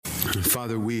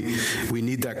Father, we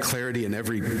need that clarity in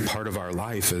every part of our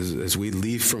life. As we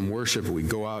leave from worship, we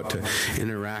go out to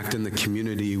interact in the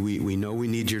community. We know we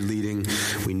need your leading.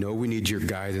 We know we need your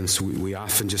guidance. We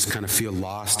often just kind of feel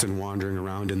lost and wandering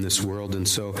around in this world. And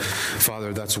so,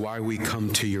 Father, that's why we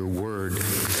come to your word.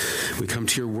 We come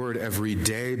to your word every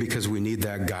day because we need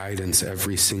that guidance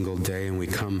every single day. And we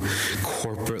come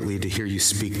corporately to hear you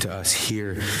speak to us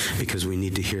here because we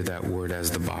need to hear that word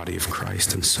as the body of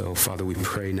Christ. And so, Father, we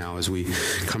pray now as we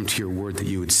come to your word that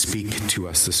you would speak to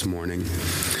us this morning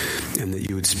and that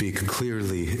you would speak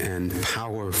clearly and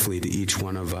powerfully to each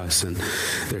one of us. And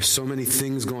there's so many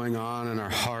things going on in our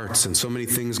hearts and so many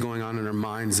things going on in our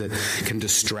minds that can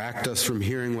distract us from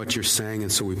hearing what you're saying.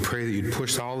 And so we pray that you'd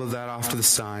push all of that off to the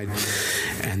side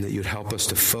and that you'd help us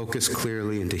to focus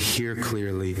clearly and to hear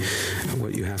clearly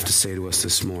what you have to say to us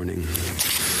this morning.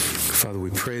 Father,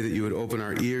 we pray that you would open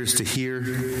our ears to hear,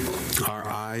 our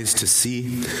eyes to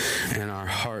see, and our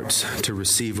hearts to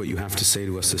receive what you have to say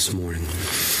to us this morning.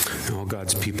 And all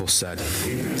God's people said,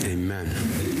 amen.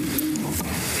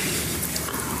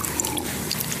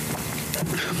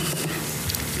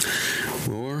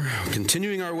 We're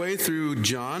continuing our way through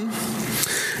John.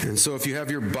 And so if you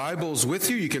have your Bibles with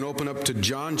you, you can open up to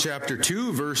John chapter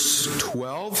 2, verse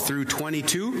 12 through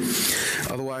 22.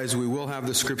 Otherwise, we will have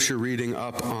the scripture reading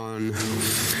up on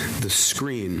the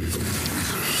screen.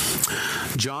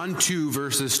 John 2,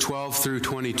 verses 12 through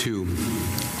 22.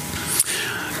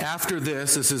 After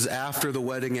this is after the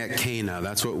wedding at Cana.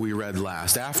 That's what we read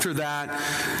last. After that,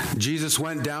 Jesus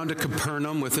went down to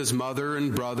Capernaum with his mother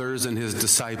and brothers and his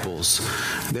disciples.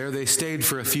 There they stayed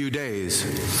for a few days.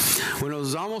 When it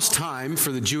was almost time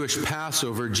for the Jewish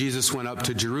Passover, Jesus went up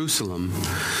to Jerusalem.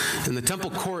 In the temple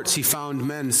courts, he found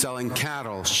men selling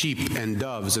cattle, sheep, and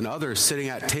doves, and others sitting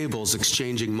at tables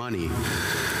exchanging money.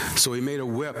 So he made a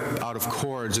whip out of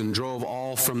cords and drove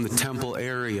all from the temple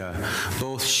area,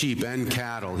 both sheep and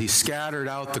cattle. He scattered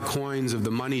out the coins of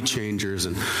the money changers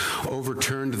and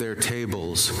overturned their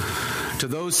tables. To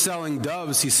those selling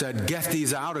doves, he said, "Get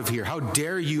these out of here. How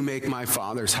dare you make my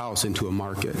Father's house into a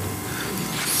market?"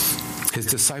 His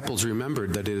disciples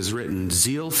remembered that it is written,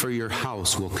 "Zeal for your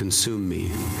house will consume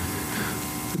me."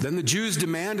 Then the Jews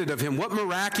demanded of him, "What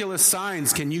miraculous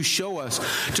signs can you show us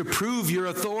to prove your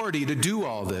authority to do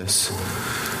all this?"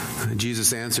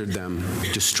 Jesus answered them,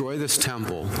 "Destroy this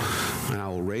temple, and I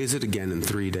will raise it again in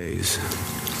 3 days."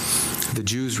 The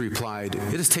Jews replied,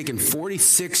 "It has taken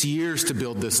 46 years to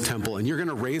build this temple, and you're going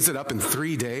to raise it up in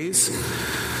 3 days?"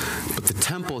 But the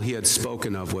temple he had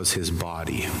spoken of was his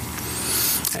body.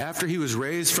 After he was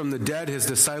raised from the dead, his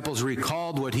disciples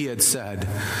recalled what he had said.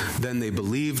 Then they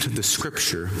believed the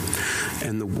scripture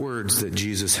and the words that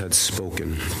Jesus had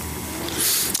spoken.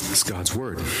 It's God's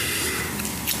word.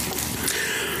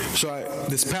 So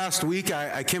this past week,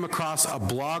 I came across a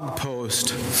blog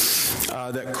post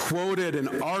that quoted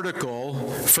an article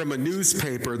from a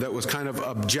newspaper that was kind of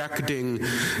objecting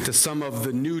to some of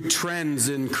the new trends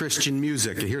in Christian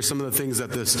music. And here's some of the things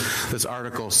that this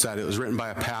article said. It was written by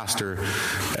a pastor.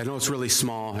 I know it's really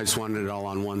small. I just wanted it all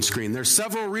on one screen. There's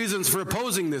several reasons for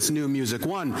opposing this new music.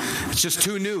 One, it's just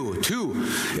too new. Two,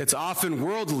 it's often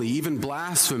worldly, even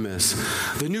blasphemous.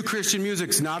 The new Christian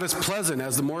music's not as pleasant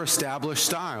as the more established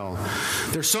style.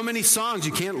 There's so many songs,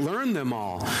 you can't learn them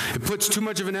all. It puts too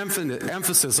much of an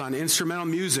emphasis on instrumental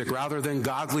music rather than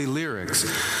godly lyrics.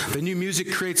 The new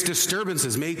music creates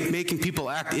disturbances, making people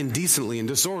act indecently and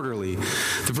disorderly.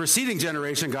 The preceding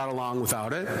generation got along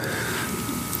without it.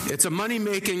 It's a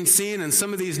money-making scene, and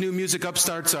some of these new music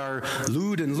upstarts are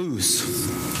lewd and loose.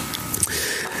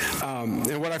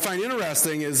 And what I find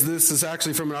interesting is this is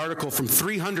actually from an article from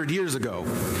 300 years ago.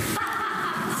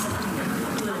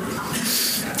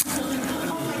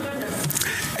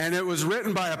 And it was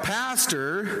written by a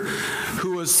pastor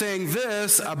who was saying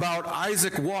this about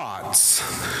Isaac Watts,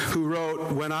 who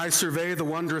wrote, "When I survey the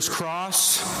wondrous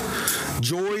cross,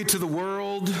 joy to the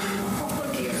world,"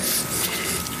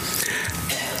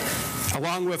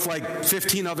 along with like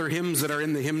 15 other hymns that are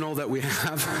in the hymnal that we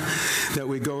have, that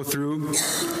we go through.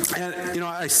 And,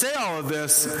 I say all of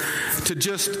this to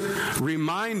just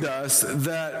remind us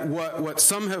that what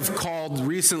some have called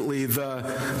recently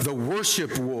the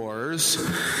worship wars,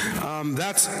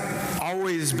 that's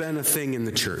always been a thing in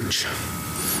the church.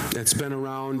 It's been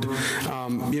around,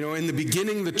 in the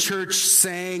beginning the church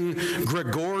sang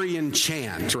Gregorian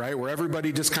chant, right? Where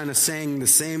everybody just kind of sang the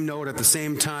same note at the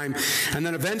same time. And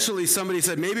then eventually somebody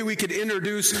said, maybe we could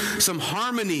introduce some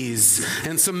harmonies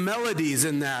and some melodies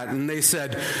in that. And they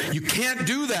said, you can't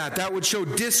do that. That would show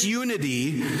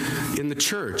disunity in the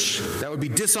church. That would be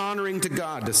dishonoring to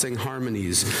God to sing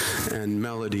harmonies and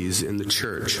melodies in the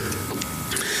church.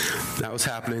 That was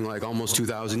happening like almost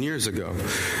 2,000 years ago.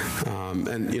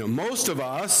 And most of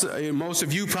us, most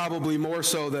of you probably more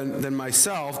so than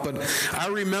myself, but I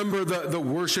remember the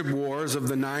worship wars of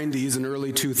the 90s and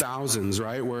early 2000s,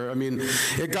 right? Where,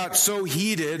 it got so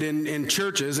heated in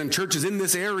churches, and churches in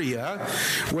this area,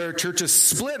 where churches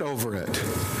split over it.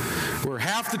 Where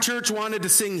half the church wanted to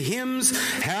sing hymns,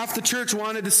 half the church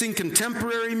wanted to sing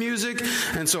contemporary music,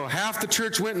 and so half the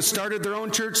church went and started their own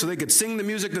church so they could sing the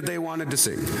music that they wanted to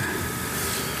sing.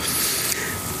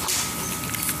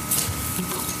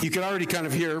 You can already kind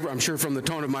of hear, I'm sure from the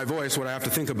tone of my voice, what I have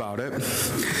to think about it.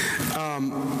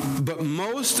 But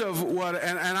most of what,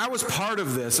 and I was part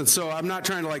of this, and so I'm not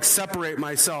trying to separate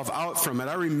myself out from it.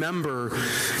 I remember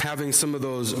having some of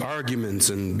those arguments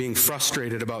and being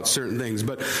frustrated about certain things.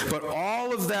 But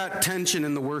all of that tension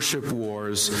in the worship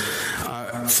wars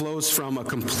flows from a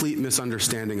complete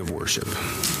misunderstanding of worship.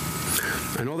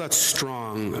 I know that's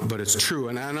strong, but it's true.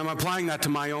 And I'm applying that to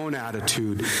my own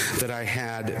attitude that I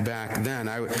had back then.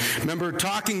 I remember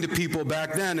talking to people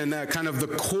back then, and that kind of the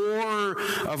core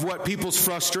of what people's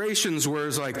frustrations were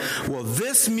is like, well,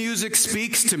 this music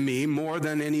speaks to me more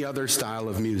than any other style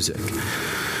of music.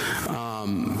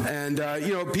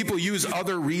 People use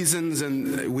other reasons,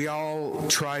 and we all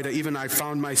try to, even I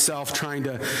found myself trying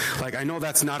to, I know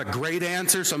that's not a great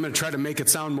answer, so I'm going to try to make it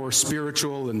sound more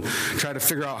spiritual and try to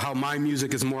figure out how my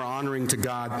music is more honoring to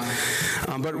God.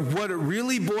 But what it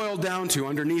really boiled down to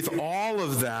underneath all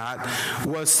of that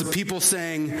was the people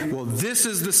saying, well, this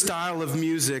is the style of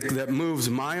music that moves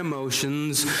my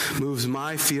emotions, moves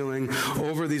my feeling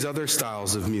over these other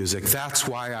styles of music. That's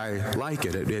why I like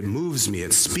it. It moves me.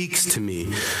 It speaks to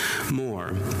me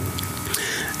more.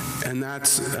 And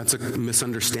that's a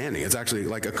misunderstanding. It's actually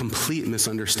like a complete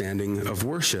misunderstanding of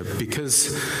worship,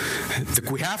 because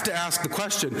we have to ask the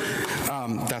question,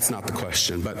 that's not the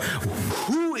question, but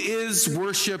who is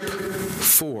worship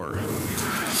for?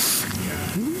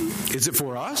 Is it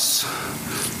for us?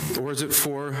 Or is it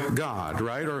for God,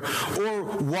 right? Or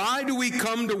why do we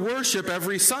come to worship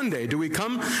every Sunday? Do we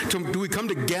come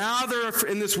to gather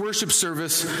in this worship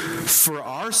service for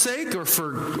our sake or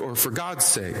for God's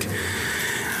sake?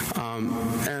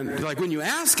 And when you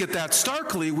ask it that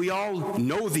starkly, we all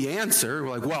know the answer. We're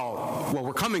like, well,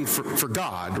 we're coming for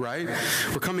God, right?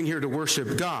 We're coming here to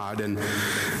worship God,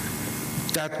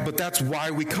 but that's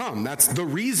why we come. That's the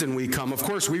reason we come. Of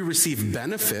course, we receive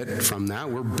benefit from that.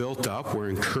 We're built up, we're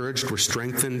encouraged, we're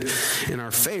strengthened in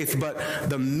our faith. But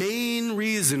the main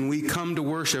reason we come to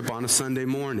worship on a Sunday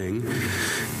morning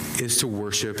is to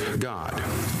worship God.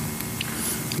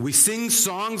 We sing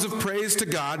songs of praise to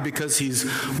God because He's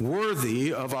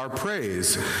worthy of our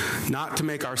praise, not to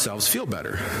make ourselves feel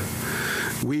better.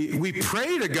 We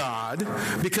pray to God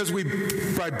because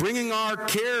by bringing our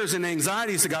cares and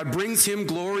anxieties to God, brings Him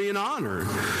glory and honor.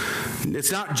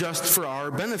 It's not just for our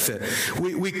benefit.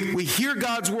 We hear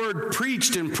God's word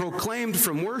preached and proclaimed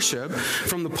from worship,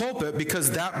 from the pulpit,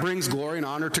 because that brings glory and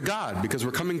honor to God, because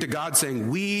we're coming to God saying,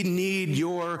 we need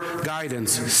your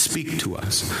guidance. Speak to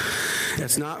us.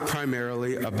 It's not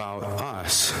primarily about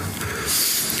us.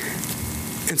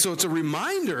 And so it's a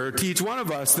reminder to each one of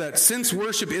us that since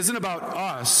worship isn't about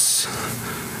us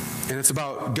and it's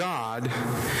about God,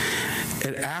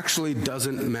 it actually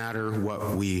doesn't matter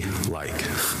what we like.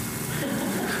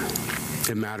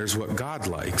 It matters what God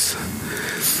likes.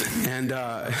 And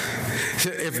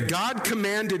if God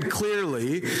commanded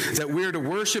clearly that we're to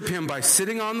worship Him by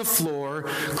sitting on the floor,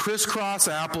 crisscross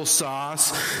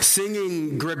applesauce,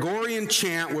 singing Gregorian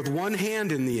chant with one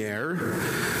hand in the air,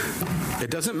 it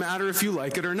doesn't matter if you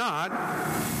like it or not.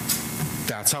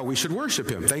 That's how we should worship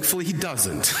Him. Thankfully, He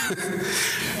doesn't.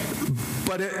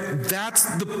 But that's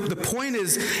the point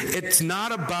is, it's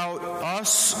not about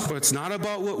us, or it's not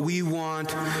about what we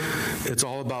want. It's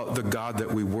all about the God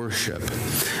that we worship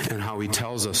and how He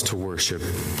tells us to worship.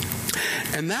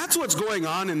 And that's what's going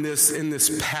on in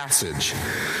this passage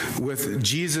with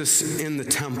Jesus in the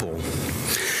temple.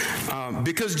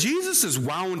 Because Jesus is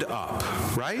wound up,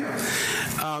 right?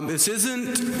 This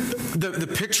isn't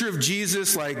the picture of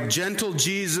Jesus like gentle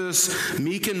Jesus,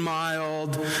 meek and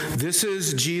mild. This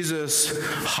is Jesus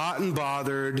hot and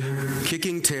bothered,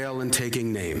 kicking tail and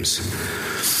taking names.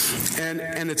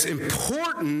 And it's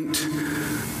important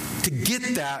to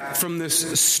get that from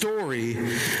this story,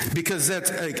 because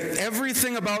that's like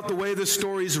everything about the way the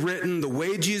story's written, the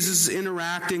way Jesus is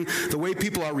interacting, the way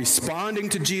people are responding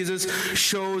to Jesus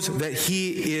shows that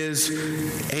he is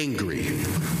angry,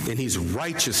 and he's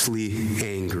righteously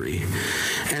angry.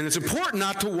 And it's important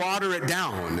not to water it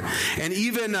down. And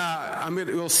even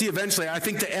we'll see eventually, I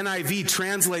think the NIV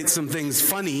translates some things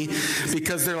funny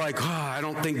because they're like, I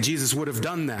don't think Jesus would have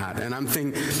done that. And I'm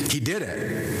thinking, he did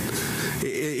it.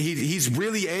 He's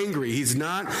really angry. He's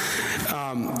not.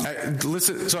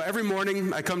 Listen. So every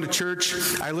morning I come to church,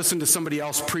 I listen to somebody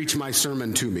else preach my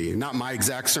sermon to me. Not my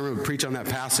exact sermon, but preach on that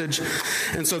passage.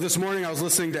 And so this morning I was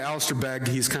listening to Alistair Begg.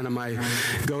 He's kind of my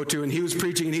go-to. And he was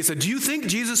preaching, and he said, do you think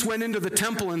Jesus went into the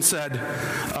temple and said,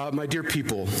 my dear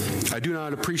people, I do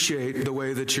not appreciate the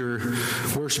way that you're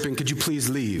worshiping. Could you please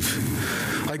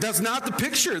leave? Like, that's not the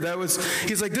picture.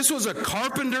 He's like, this was a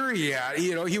carpenter. Yeah,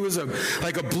 he was a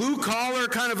blue-collar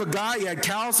kind of a guy. He had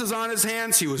calluses on his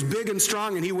hands. He was big and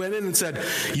strong, and he went in and said,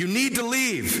 you need to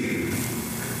leave.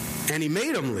 And he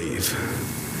made him leave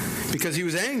because he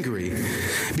was angry,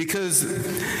 because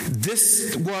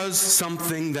this was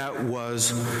something that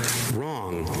was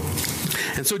wrong.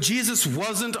 And so Jesus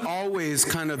wasn't always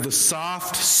kind of the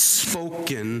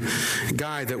soft-spoken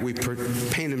guy that we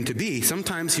paint him to be.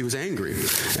 Sometimes he was angry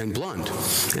and blunt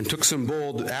and took some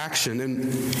bold action.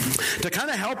 And to kind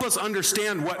of help us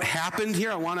understand what happened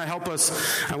here, I want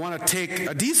to take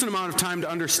a decent amount of time to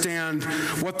understand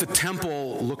what the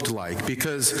temple looked like,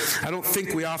 because I don't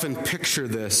think we often picture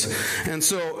this. And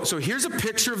so here's a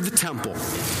picture of the temple.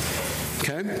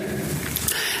 Okay?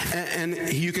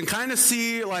 And you can kind of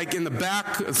see, like in the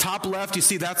back, top left, you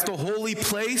see that's the holy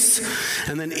place.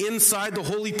 And then inside the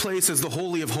holy place is the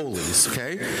Holy of Holies,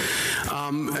 okay?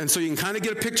 And so you can kind of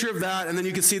get a picture of that. And then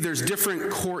you can see there's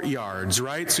different courtyards,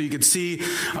 right? So you can see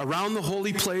around the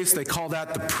holy place, they call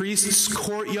that the priest's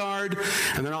courtyard.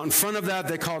 And then out in front of that,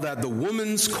 they call that the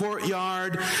woman's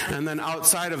courtyard. And then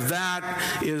outside of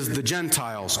that is the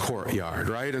Gentiles' courtyard,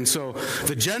 right? And so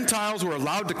the Gentiles were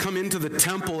allowed to come into the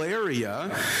temple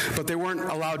area, but they weren't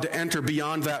allowed to enter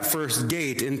beyond that first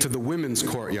gate into the women's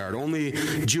courtyard. Only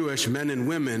Jewish men and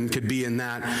women could be in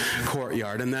that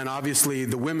courtyard. And then obviously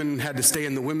the women had to stay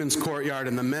in the women's courtyard,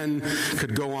 and the men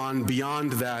could go on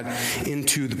beyond that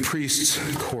into the priest's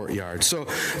courtyard. So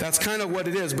that's kind of what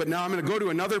it is. But now I'm going to go to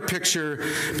another picture,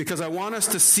 because I want us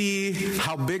to see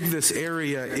how big this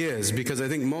area is, because I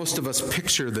think most of us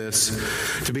picture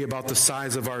this to be about the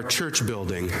size of our church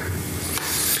building.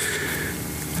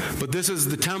 But this is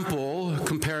the temple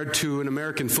compared to an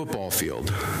American football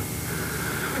field.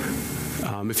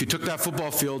 If you took that football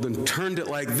field and turned it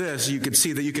like this, you could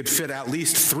see that you could fit at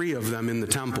least 3 of them in the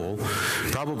temple,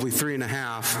 probably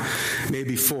 3.5,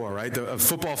 maybe 4, right? The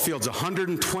football field's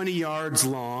 120 yards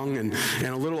long and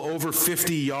a little over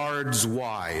 50 yards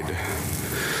wide.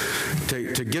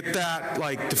 To get that,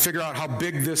 to figure out how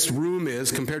big this room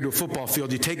is compared to a football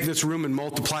field, you take this room and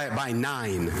multiply it by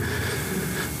 9,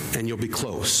 and you'll be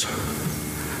close.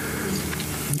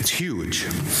 It's huge.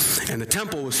 And the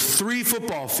temple was 3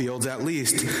 football fields at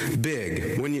least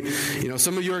big. When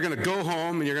some of you are going to go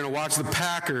home and you're going to watch the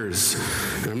Packers.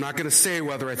 And I'm not going to say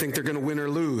whether I think they're going to win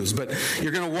or lose, but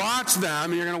you're going to watch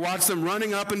them, and you're going to watch them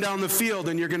running up and down the field,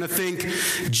 and you're going to think,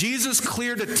 Jesus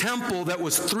cleared a temple that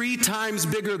was 3 times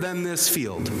bigger than this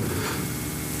field.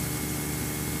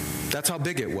 That's how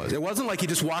big it was. It wasn't like he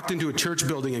just walked into a church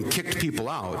building and kicked people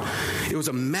out. It was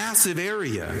a massive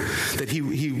area that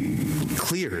he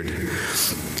cleared.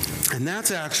 And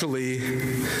that's actually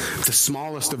the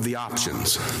smallest of the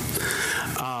options.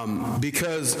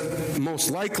 Because most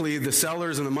likely the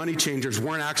sellers and the money changers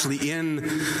weren't actually in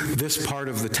this part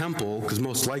of the temple, because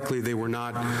most likely they were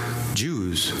not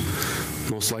Jews.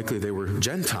 Most likely they were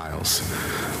Gentiles.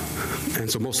 And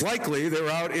so most likely they were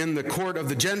out in the court of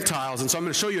the Gentiles. And so I'm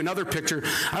going to show you another picture.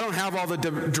 I don't have all the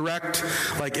direct,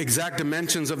 exact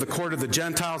dimensions of the court of the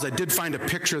Gentiles. I did find a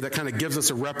picture that kind of gives us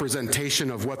a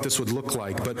representation of what this would look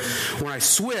like. But when I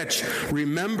switch,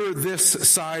 remember this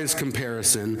size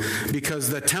comparison, because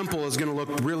the temple is going to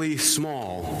look really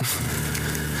small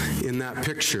in that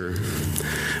picture.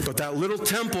 But that little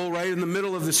temple right in the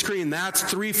middle of the screen, that's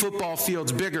 3 football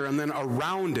fields bigger, and then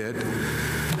around it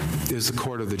is the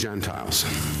court of the Gentiles.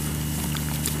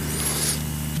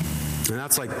 And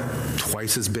that's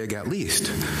twice as big at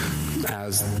least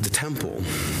as the temple.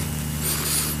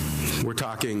 We're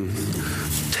talking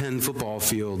 10 football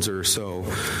fields or so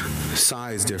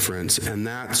size difference, and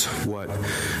that's what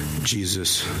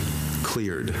Jesus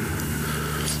cleared.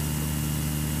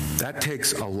 That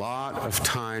takes a lot of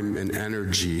time and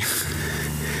energy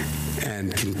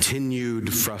and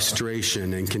continued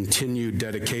frustration and continued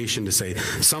dedication to say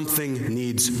something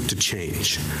needs to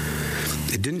change.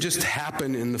 It didn't just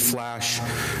happen in the flash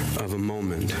of a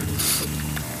moment.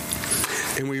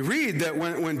 And we read that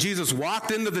when Jesus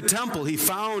walked into the temple, he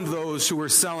found those who were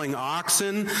selling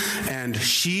oxen and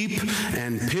sheep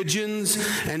and pigeons,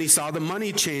 and he saw the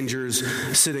money changers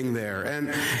sitting there.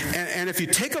 And if you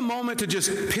take a moment to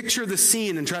just picture the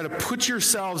scene and try to put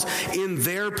yourselves in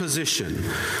their position,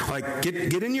 like get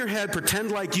in your head,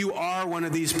 pretend like you are one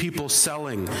of these people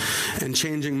selling and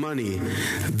changing money.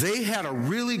 They had a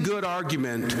really good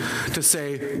argument to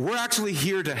say, we're actually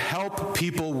here to help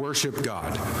people worship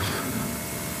God.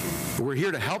 We're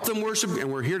here to help them worship,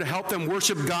 and we're here to help them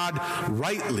worship God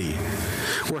rightly.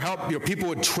 People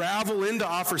would travel in to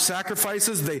offer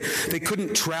sacrifices. They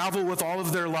couldn't travel with all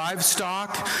of their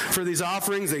livestock for these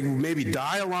offerings. They maybe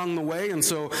die along the way, and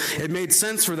so it made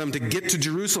sense for them to get to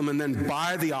Jerusalem and then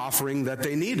buy the offering that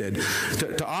they needed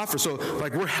to offer. So,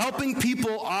 we're helping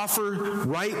people offer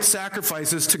right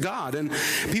sacrifices to God. And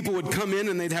people would come in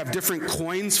and they'd have different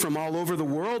coins from all over the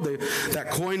world. That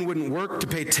coin wouldn't work to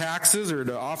pay taxes or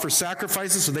to offer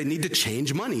sacrifices, so they need to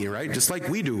change money, right? Just like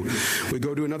we do. We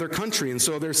go to another country, and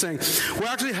so they're saying, we're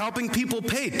actually helping people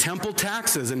pay temple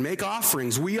taxes and make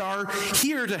offerings. We are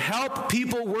here to help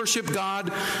people worship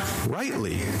God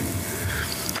rightly.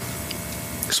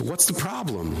 So what's the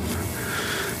problem?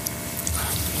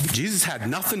 Jesus had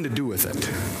nothing to do with it.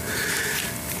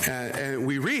 And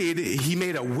we read, he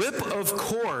made a whip of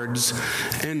cords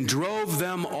and drove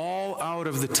them all out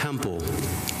of the temple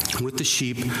with the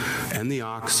sheep and the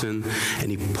oxen, and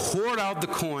he poured out the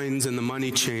coins and the money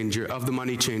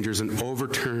changers and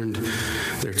overturned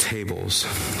their tables.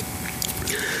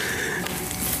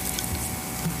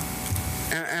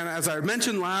 And as I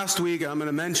mentioned last week, I'm going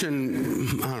to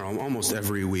mention, almost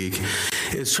every week,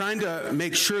 is trying to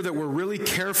make sure that we're really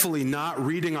carefully not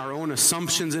reading our own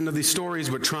assumptions into these stories,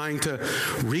 but trying to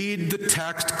read the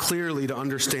text clearly to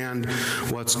understand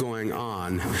what's going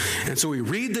on. And so we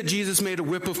read that Jesus made a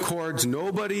whip of cords.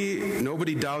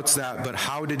 Nobody doubts that, but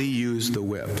how did he use the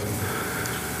whip?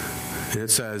 And it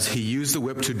says he used the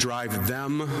whip to drive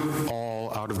them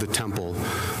all out of the temple,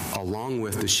 along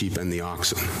with the sheep and the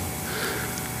oxen.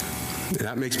 And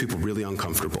that makes people really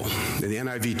uncomfortable. And the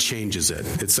NIV changes it.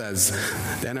 The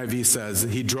NIV says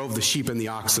he drove the sheep and the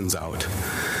oxen out.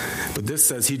 But this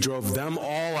says he drove them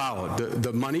all out,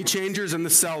 the money changers and the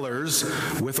sellers,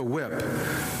 with a whip.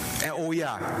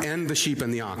 And the sheep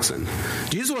and the oxen.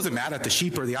 Jesus wasn't mad at the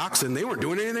sheep or the oxen. They weren't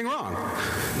doing anything wrong.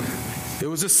 It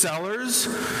was the sellers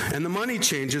and the money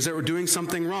changers that were doing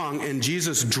something wrong, and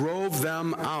Jesus drove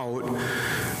them out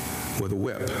with a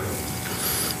whip.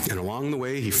 And along the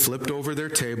way, he flipped over their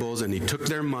tables, and he took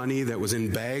their money that was in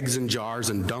bags and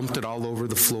jars and dumped it all over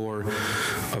the floor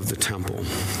of the temple.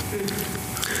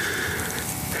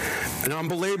 And I'm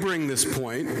belaboring this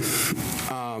point.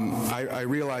 I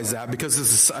realize that because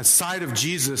this is a side of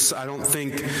Jesus I don't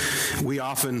think we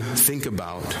often think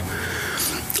about.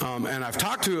 And I've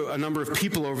talked to a number of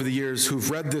people over the years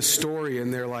who've read this story,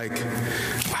 and they're like,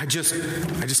 I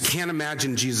just can't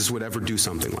imagine Jesus would ever do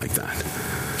something like that.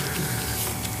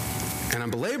 And I'm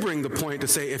belaboring the point to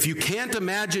say, if you can't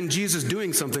imagine Jesus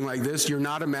doing something like this, you're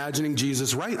not imagining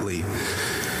Jesus rightly.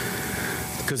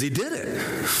 Because he did it.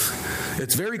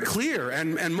 It's very clear.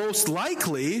 And most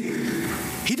likely,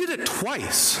 he did it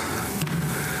twice.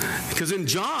 Because in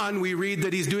John, we read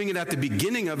that he's doing it at the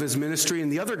beginning of his ministry,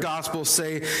 and the other Gospels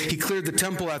say he cleared the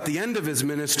temple at the end of his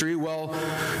ministry. Well,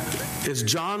 is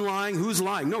John lying? Who's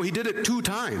lying? No, he did it 2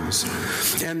 times.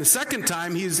 And the second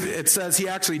time, it says he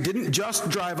actually didn't just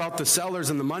drive out the sellers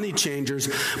and the money changers,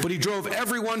 but he drove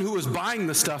everyone who was buying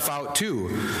the stuff out too.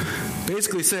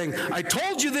 Basically saying, I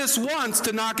told you this once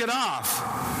to knock it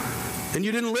off, and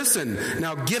you didn't listen.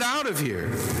 Now get out of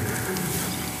here.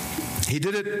 He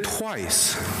did it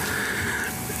twice.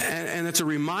 And it's a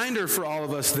reminder for all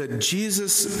of us that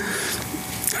Jesus,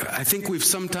 I think we've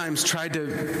sometimes tried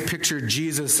to picture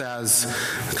Jesus as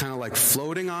kind of like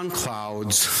floating on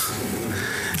clouds,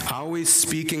 always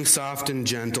speaking soft and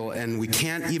gentle, and we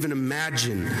can't even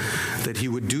imagine that he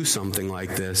would do something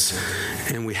like this.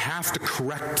 And we have to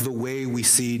correct the way we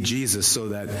see Jesus so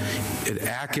that it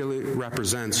accurately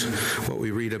represents what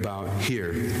we read about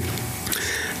here.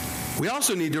 We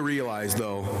also need to realize,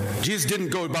 though, Jesus didn't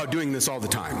go about doing this all the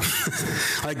time.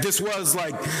 This was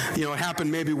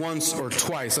happened maybe once or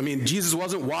twice. I mean, Jesus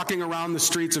wasn't walking around the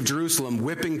streets of Jerusalem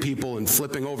whipping people and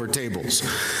flipping over tables.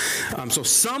 So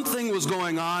something was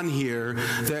going on here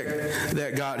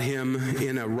that got him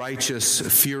in a righteous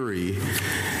fury.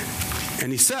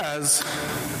 And he says,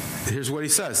 here's what he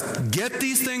says: get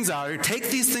these things out here, take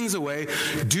these things away.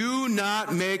 Do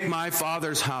not make my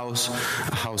Father's house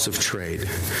a house of trade.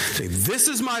 Say, this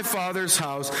is my Father's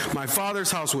house. My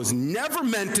Father's house was never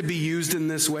meant to be used in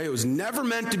this way. It was never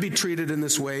meant to be treated in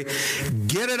this way.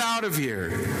 Get it out of here.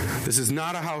 This is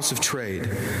not a house of trade.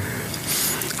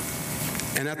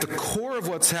 And at the core of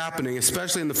what's happening,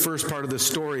 especially in the first part of the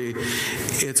story,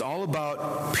 it's all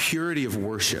about purity of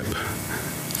worship.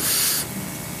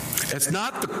 It's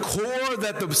not the core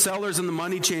that the sellers and the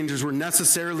money changers were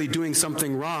necessarily doing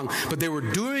something wrong, but they were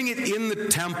doing it in the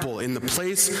temple, in the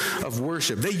place of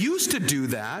worship. They used to do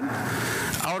that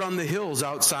out on the hills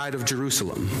outside of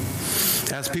Jerusalem.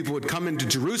 As people would come into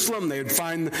Jerusalem, they would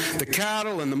find the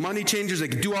cattle and the money changers. They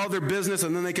could do all their business,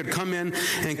 and then they could come in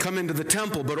and come into the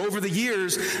temple. But over the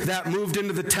years, that moved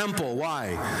into the temple.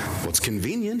 Why? Well, it's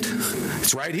convenient.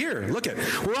 It's right here. Look at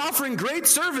it. We're offering great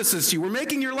services to you. We're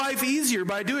making your life easier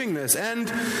by doing this. And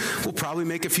we'll probably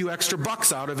make a few extra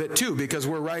bucks out of it too, because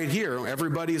we're right here.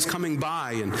 Everybody is coming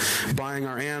by and buying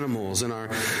our animals and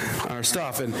our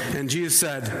stuff. And Jesus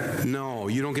said, no,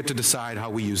 you don't get to decide how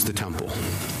we use the temple.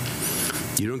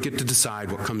 You don't get to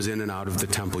decide what comes in and out of the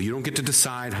temple. You don't get to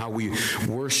decide how we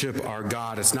worship our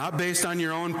God. It's not based on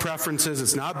your own preferences.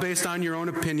 It's not based on your own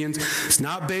opinions. It's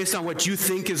not based on what you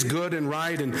think is good and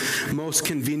right and most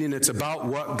convenient. It's about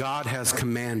what God has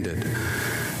commanded.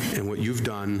 And what you've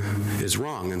done is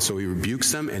wrong. And so he rebukes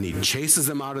them and he chases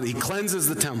them out of he cleanses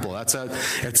the temple.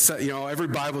 Every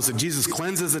Bible says Jesus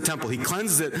cleanses the temple. He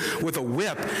cleanses it with a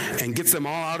whip and gets them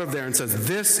all out of there and says,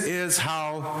 this is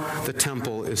how the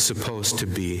temple is supposed to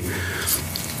be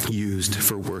used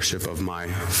for worship of my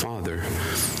Father.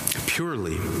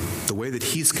 Purely, the way that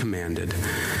he's commanded.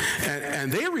 And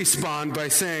they respond by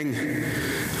saying,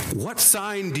 what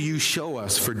sign do you show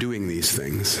us for doing these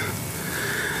things?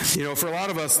 You know, for a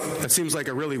lot of us, that seems like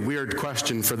a really weird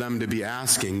question for them to be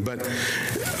asking. But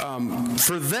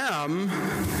for them,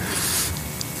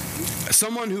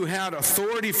 someone who had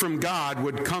authority from God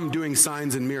would come doing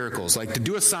signs and miracles. Like, to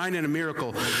do a sign and a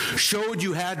miracle showed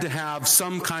you had to have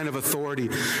some kind of authority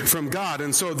from God.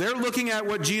 And so they're looking at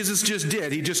what Jesus just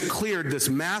did. He just cleared this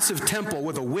massive temple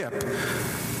with a whip.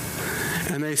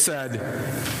 And they said,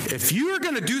 if you are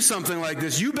going to do something like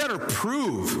this, you better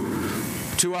prove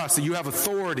to us that you have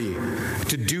authority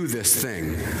to do this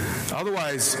thing.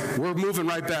 Otherwise, we're moving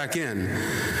right back in.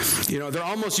 You know, they're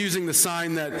almost using the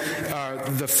sign that,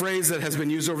 the phrase that has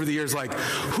been used over the years, like,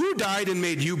 who died and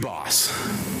made you boss?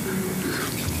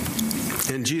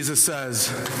 And Jesus says,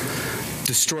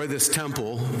 destroy this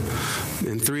temple.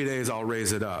 In 3 days, I'll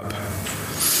raise it up.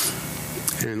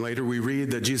 And later we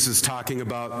read that Jesus is talking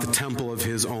about the temple of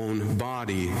his own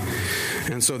body.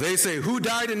 And so they say, who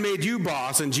died and made you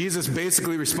boss? And Jesus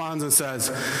basically responds and says,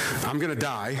 I'm going to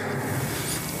die,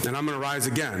 and I'm going to rise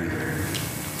again.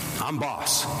 I'm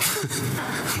boss.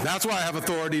 That's why I have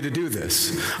authority to do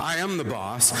this. I am the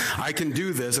boss. I can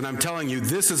do this, and I'm telling you,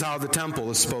 this is how the temple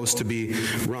is supposed to be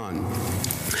run.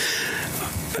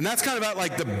 And that's kind of at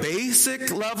like the basic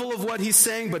level of what he's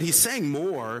saying, but he's saying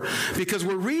more, because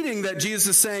we're reading that Jesus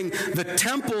is saying the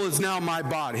temple is now my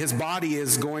body. His body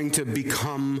is going to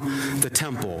become the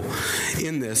temple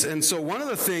in this. And so one of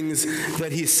the things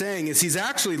that he's saying is he's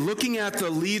actually looking at the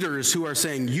leaders who are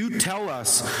saying, you tell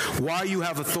us why you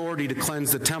have authority to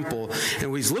cleanse the temple.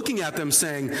 And he's looking at them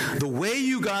saying, the way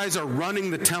you guys are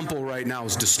running the temple right now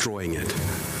is destroying it.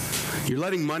 You're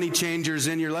letting money changers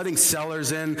in. You're letting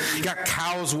sellers in. You got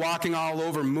cows walking all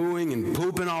over, mooing and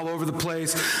pooping all over the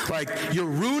place. Like, you're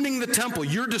ruining the temple.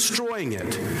 You're destroying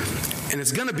it. And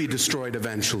it's going to be destroyed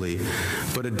eventually.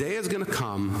 But a day is going to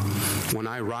come when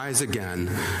I rise again,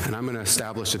 and I'm going to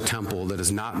establish a temple that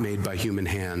is not made by human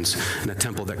hands, and a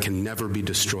temple that can never be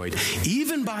destroyed,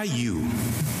 even by you.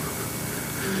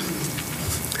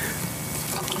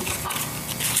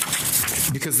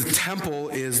 Because the temple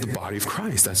is the body of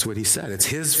Christ. That's what he said. It's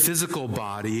his physical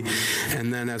body.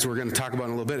 And then, as we're going to talk about in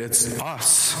a little bit, it's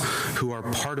us who are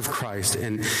part of Christ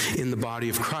and in the body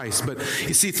of Christ. But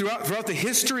you see, throughout the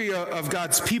history of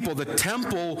God's people, the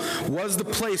temple was the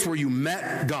place where you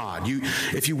met God.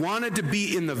 If you wanted to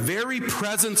be in the very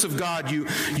presence of God,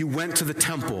 you went to the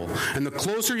temple. And the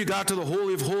closer you got to the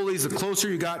Holy of Holies, the closer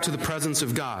you got to the presence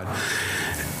of God.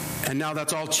 And now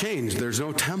that's all changed. There's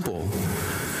no temple.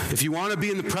 If you want to be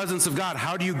in the presence of God,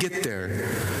 how do you get there?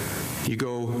 You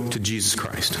go to Jesus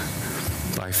Christ.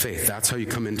 by faith. That's how you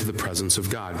come into the presence of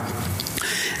God.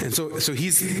 And so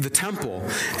he's the temple.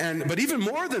 But even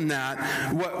more than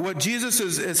that, what Jesus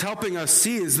is helping us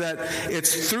see is that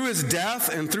it's through his death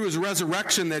and through his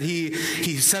resurrection that he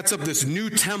sets up this new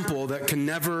temple that can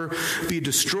never be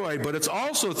destroyed. But it's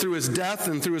also through his death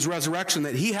and through his resurrection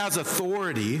that he has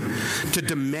authority to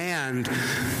demand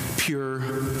pure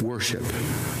worship.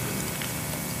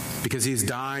 Because he's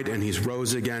died and he's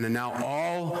rose again, and now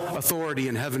all authority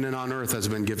in heaven and on earth has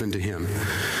been given to him.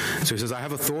 So he says, I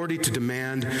have authority to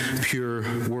demand pure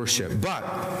worship. But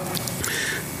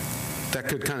that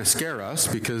could kind of scare us,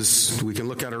 because we can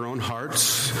look at our own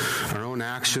hearts, our own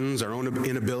actions, our own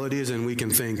inabilities, and we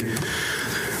can think,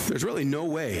 there's really no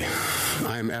way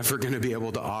I'm ever going to be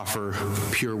able to offer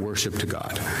pure worship to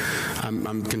God.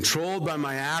 I'm controlled by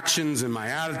my actions and my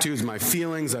attitudes, my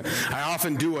feelings. I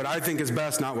often do what I think is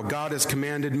best, not what God has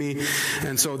commanded me.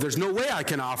 And so there's no way I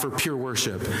can offer pure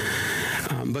worship.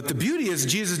 But the beauty is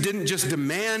Jesus didn't just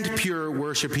demand pure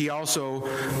worship. He also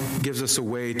gives us a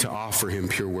way to offer him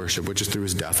pure worship, which is through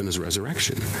his death and his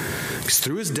resurrection. Because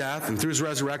through his death and through his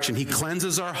resurrection, he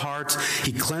cleanses our hearts,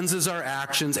 he cleanses our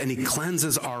actions, and he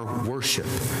cleanses our worship.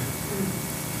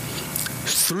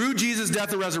 Through Jesus'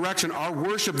 death and resurrection, our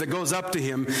worship that goes up to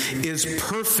him is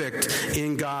perfect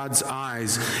in God's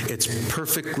eyes. It's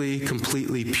perfectly,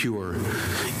 completely pure.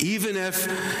 Even if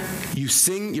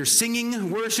you're singing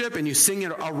worship and you sing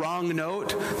a wrong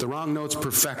note, the wrong note's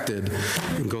perfected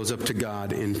and goes up to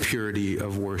God in purity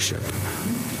of worship.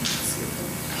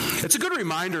 It's a good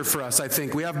reminder for us, I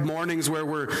think. We have mornings where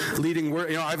we're leading,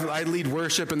 I lead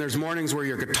worship, and there's mornings where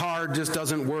your guitar just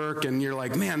doesn't work, and you're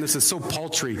like, man, this is so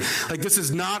paltry. Like, this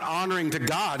is not honoring to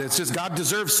God. It's just God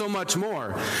deserves so much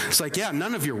more. It's like, yeah,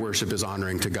 none of your worship is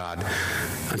honoring to God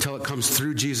until it comes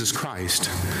through Jesus Christ,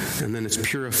 and then it's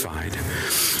purified.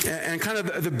 And kind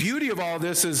of the beauty of all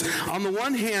this is, on the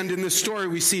one hand, in this story,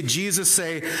 we see Jesus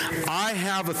say, I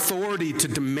have authority to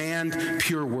demand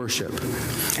pure worship,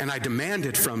 and I demand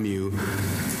it from you.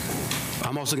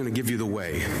 I'm also going to give you the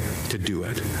way to do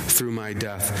it through my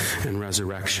death and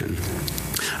resurrection.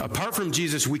 Apart from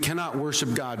Jesus, we cannot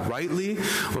worship God rightly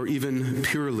or even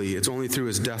purely. It's only through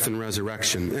his death and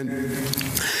resurrection. And,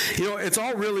 it's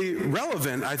all really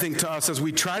relevant, I think, to us as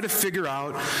we try to figure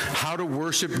out how to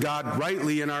worship God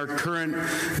rightly in our current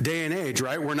day and age,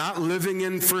 right? We're not living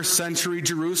in first century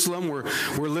Jerusalem.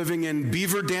 We're living in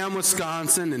Beaver Dam,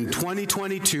 Wisconsin in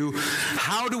 2022.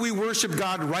 How do we worship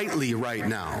God rightly right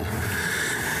now?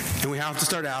 And we have to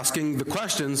start asking the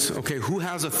questions, okay, who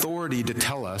has authority to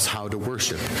tell us how to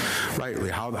worship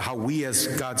rightly? How we as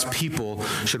God's people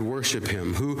should worship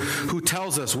him? Who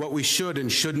tells us what we should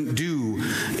and shouldn't do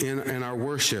in our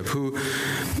worship?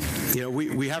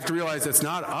 We have to realize it's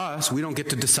not us. We don't get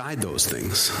to decide those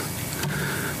things.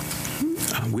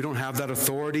 We don't have that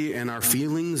authority, and our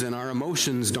feelings and our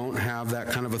emotions don't have that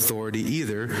kind of authority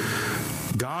either.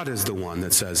 God is the one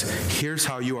that says, here's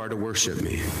how you are to worship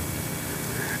me.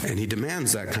 And he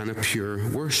demands that kind of pure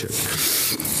worship.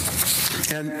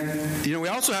 And, we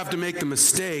also have to make the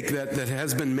mistake that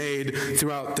has been made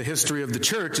throughout the history of the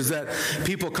church, is that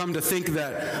people come to think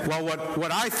that, well,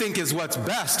 what I think is what's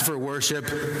best for worship,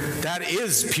 that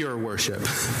is pure worship.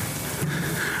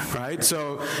 Right?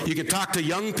 So you can talk to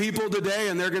young people today,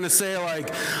 and they're going to say,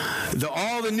 like,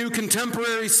 all the new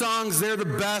contemporary songs, they're the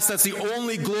best. That's the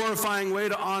only glorifying way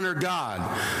to honor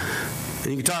God. And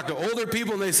you can talk to older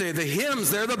people, and they say, the hymns,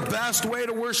 they're the best way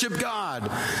to worship God.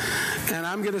 And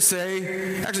I'm going to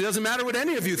say, actually, it doesn't matter what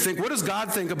any of you think. What does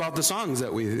God think about the songs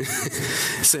that we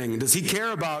sing? Does he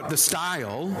care about the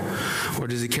style, or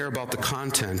does he care about the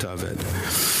content of it?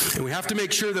 And we have to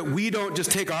make sure that we don't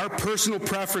just take our personal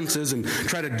preferences and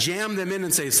try to jam them in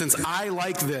and say, since I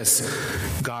like this,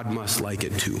 God must like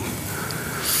it too.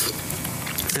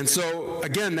 And so,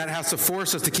 again, that has to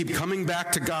force us to keep coming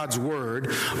back to God's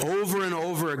word over and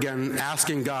over again,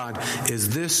 asking God, is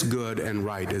this good and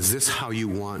right? Is this how you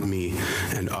want me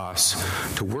and us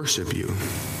to worship you?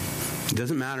 It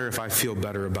doesn't matter if I feel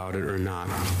better about it or not.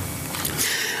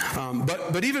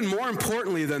 But even more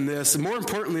importantly than this, more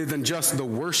importantly than just the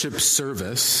worship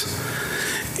service,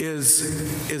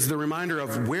 is the reminder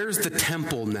of where's the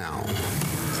temple now?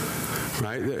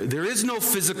 Right? There is no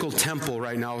physical temple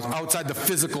right now outside the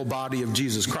physical body of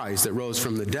Jesus Christ that rose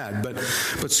from the dead.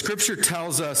 But Scripture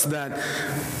tells us that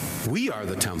we are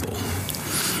the temple.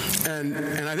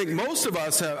 And I think most of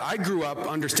us I grew up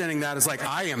understanding that as like,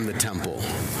 I am the temple.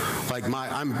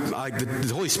 I'm like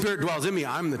the Holy Spirit dwells in me.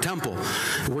 I'm the temple.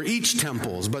 We're each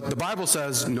temples. But the Bible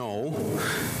says, no,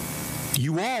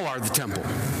 you all are the temple.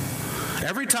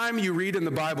 Every time you read in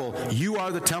the Bible, you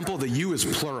are the temple, the you is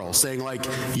plural, saying like,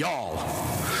 y'all.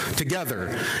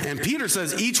 together. And Peter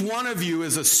says each one of you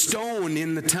is a stone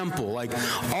in the temple. Like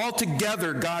all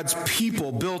together, God's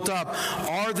people built up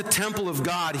are the temple of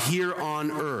God here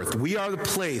on earth. We are the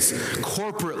place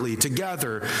corporately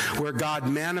together where God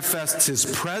manifests his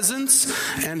presence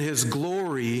and his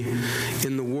glory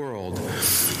in the world.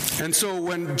 And so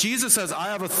when Jesus says, I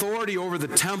have authority over the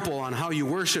temple on how you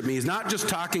worship me, he's not just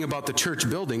talking about the church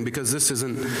building, because this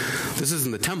isn't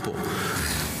the temple.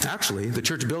 Actually, the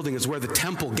church building is where the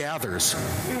temple gathers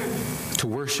to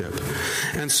worship.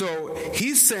 And so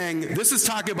he's saying, this is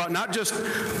talking about not just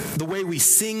the way we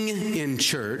sing in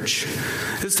church.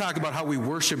 This is talking about how we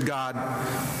worship God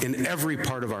in every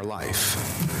part of our life.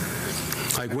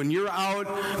 Like when you're out,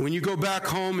 when you go back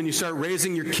home and you start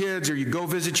raising your kids, or you go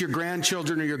visit your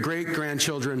grandchildren or your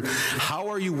great-grandchildren, how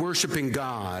are you worshiping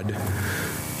God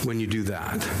when you do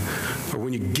that? Or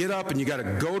when you get up and you got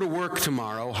to go to work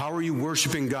tomorrow, how are you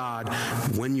worshiping God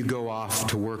when you go off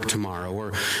to work tomorrow?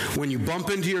 Or when you bump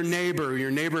into your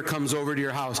neighbor comes over to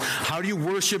your house, how do you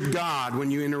worship God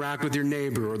when you interact with your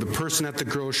neighbor or the person at the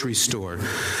grocery store?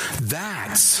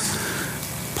 That's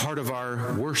part of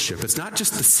our worship. It's not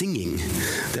just the singing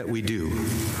that we do.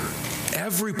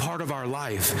 Every part of our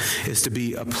life is to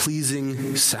be a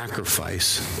pleasing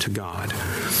sacrifice to God.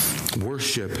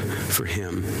 Worship for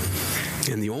him.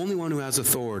 And the only one who has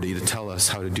authority to tell us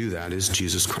how to do that is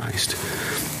Jesus Christ.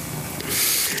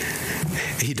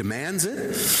 He demands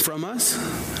it from us,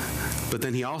 but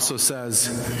then he also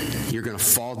says, you're going to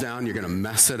fall down, you're going to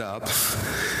mess it up,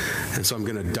 and so I'm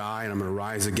going to die and I'm going to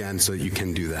rise again so that you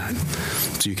can do that,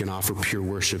 so you can offer pure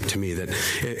worship to me. That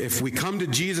if we come to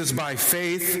Jesus by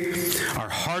faith, our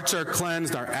hearts are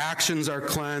cleansed, our actions are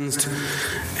cleansed,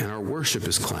 and our worship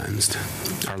is cleansed.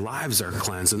 Our lives are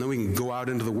cleansed, and then we can go out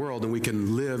into the world and we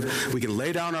can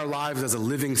lay down our lives as a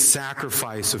living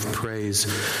sacrifice of praise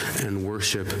and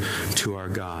worship to our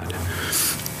God.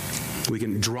 We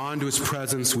can draw into his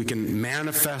presence. We can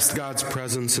manifest God's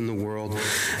presence in the world.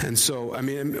 And so,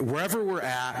 wherever we're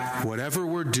at, whatever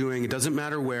we're doing, it doesn't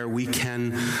matter where, we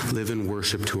can live in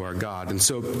worship to our God. And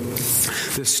so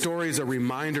this story is a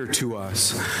reminder to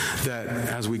us that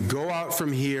as we go out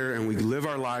from here and we live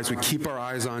our lives, we keep our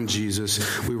eyes on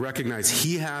Jesus, we recognize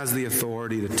he has the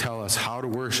authority to tell us how to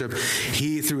worship.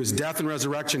 He, through his death and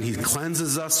resurrection, he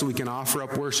cleanses us so we can offer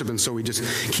up worship. And so we just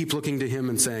keep looking to him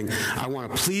and saying, I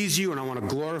want to please you and I want to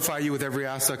glorify you with every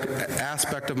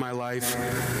aspect of my life.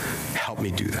 Help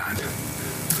me do that.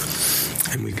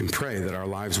 And we can pray that our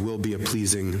lives will be a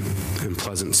pleasing and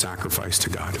pleasant sacrifice to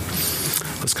God.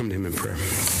 Let's come to him in prayer.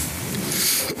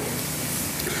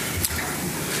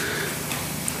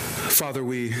 Father,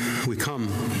 we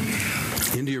come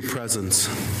into your presence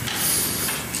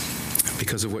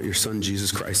because of what your Son,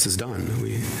 Jesus Christ, has done.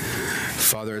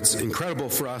 Father, it's incredible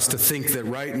for us to think that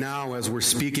right now, as we're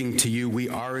speaking to you, we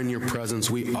are in your presence.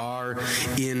 We are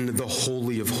in the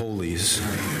Holy of Holies.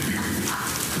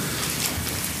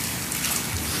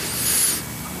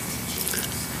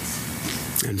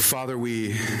 And Father,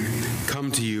 we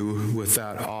come to you with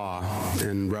that awe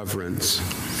and reverence.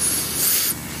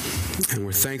 And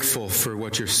we're thankful for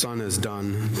what your Son has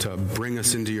done to bring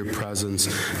us into your presence,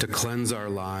 to cleanse our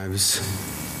lives.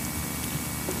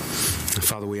 And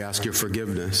Father, we ask your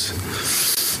forgiveness.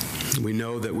 We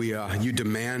know that you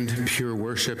demand pure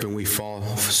worship, and we fall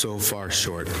so far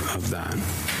short of that.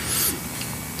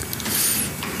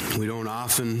 We don't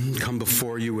often come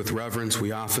before you with reverence.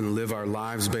 We often live our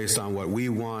lives based on what we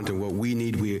want and what we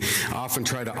need. We often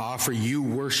try to offer you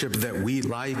worship that we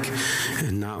like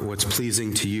and not what's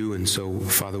pleasing to you. And so,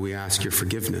 Father, we ask your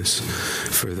forgiveness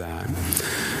for that.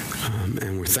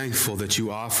 And we're thankful that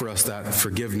you offer us that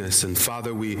forgiveness. And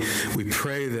Father, we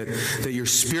pray that your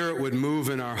Spirit would move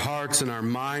in our hearts and our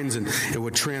minds, and it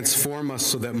would transform us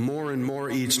so that more and more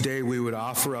each day we would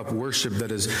offer up worship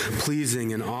that is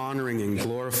pleasing and honoring and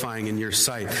glorifying in your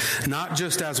sight. Not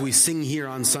just as we sing here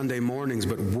on Sunday mornings,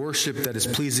 but worship that is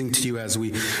pleasing to you as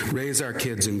we raise our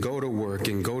kids and go to work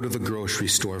and go to the grocery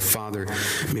store. Father,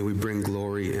 may we bring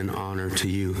glory and honor to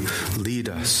you. Lead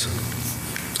us.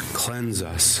 Cleanse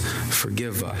us,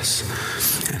 forgive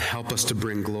us, and help us to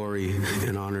bring glory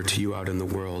and honor to you out in the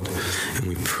world. And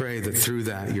we pray that through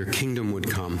that your kingdom would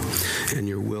come and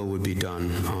your will would be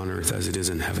done on earth as it is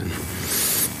in heaven.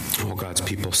 All God's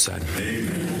people said,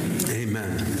 Amen.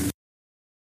 Amen.